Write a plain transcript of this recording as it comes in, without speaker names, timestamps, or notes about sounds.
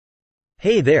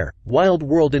Hey there, wild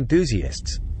world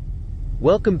enthusiasts!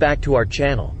 Welcome back to our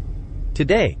channel.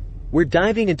 Today, we're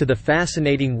diving into the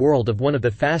fascinating world of one of the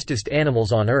fastest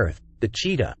animals on Earth, the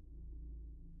cheetah.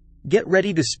 Get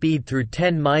ready to speed through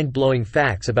 10 mind-blowing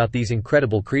facts about these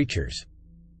incredible creatures.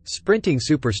 Sprinting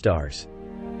superstars.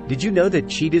 Did you know that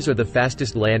cheetahs are the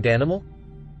fastest land animal?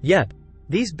 Yep,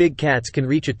 these big cats can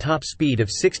reach a top speed of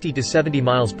 60 to 70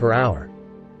 miles per hour.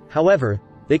 However,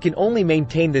 they can only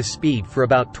maintain this speed for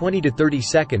about 20 to 30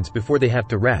 seconds before they have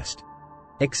to rest.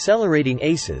 Accelerating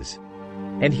aces.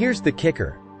 And here's the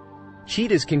kicker.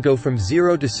 Cheetahs can go from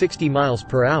 0 to 60 miles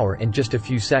per hour in just a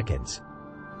few seconds.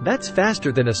 That's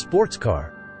faster than a sports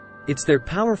car. It's their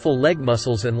powerful leg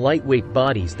muscles and lightweight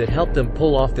bodies that help them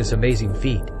pull off this amazing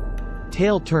feat.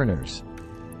 Tail turners.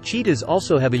 Cheetahs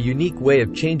also have a unique way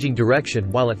of changing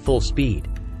direction while at full speed.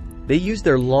 They use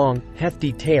their long,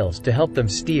 hefty tails to help them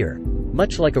steer,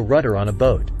 much like a rudder on a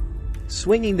boat.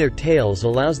 Swinging their tails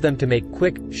allows them to make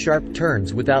quick, sharp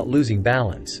turns without losing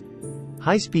balance.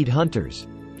 High-speed hunters.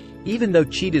 Even though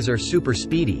cheetahs are super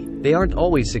speedy, they aren't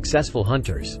always successful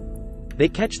hunters. They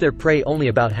catch their prey only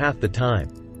about half the time.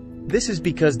 This is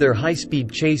because their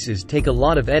high-speed chases take a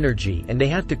lot of energy and they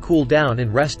have to cool down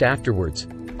and rest afterwards,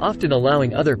 often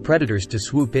allowing other predators to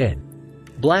swoop in.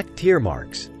 Black tear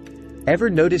marks.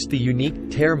 Ever noticed the unique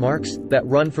tear marks that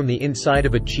run from the inside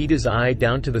of a cheetah's eye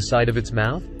down to the side of its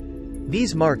mouth?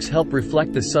 These marks help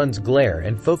reflect the sun's glare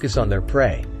and focus on their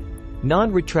prey.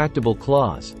 Non-retractable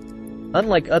claws.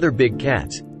 Unlike other big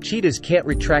cats, cheetahs can't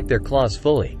retract their claws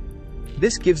fully.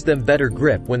 This gives them better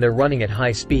grip when they're running at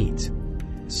high speeds.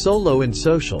 Solo and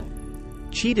social.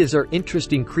 Cheetahs are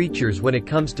interesting creatures when it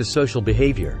comes to social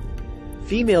behavior.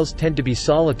 Females tend to be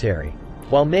solitary,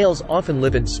 while males often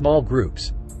live in small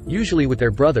groups, usually with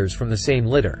their brothers from the same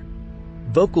litter.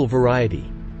 Vocal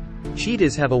variety.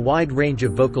 Cheetahs have a wide range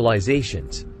of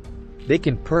vocalizations. They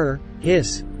can purr,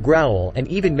 hiss, growl, and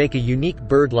even make a unique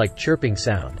bird-like chirping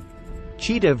sound.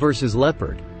 Cheetah versus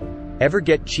leopard. Ever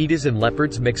get cheetahs and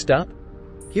leopards mixed up?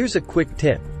 Here's a quick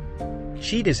tip.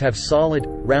 Cheetahs have solid,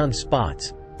 round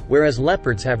spots, whereas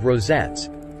leopards have rosettes,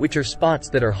 which are spots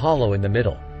that are hollow in the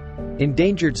middle.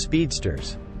 Endangered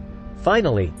speedsters.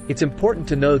 Finally, it's important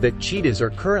to know that cheetahs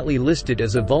are currently listed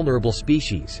as a vulnerable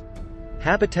species.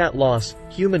 Habitat loss,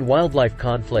 human-wildlife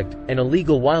conflict, and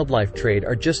illegal wildlife trade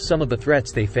are just some of the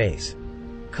threats they face.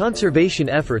 Conservation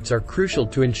efforts are crucial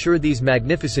to ensure these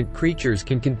magnificent creatures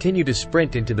can continue to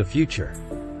sprint into the future.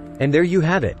 And there you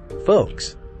have it,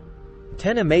 folks.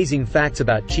 10 amazing facts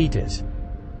about cheetahs.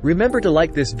 Remember to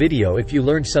like this video if you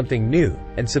learned something new,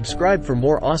 and subscribe for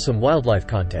more awesome wildlife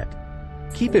content.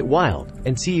 Keep it wild,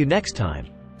 and see you next time.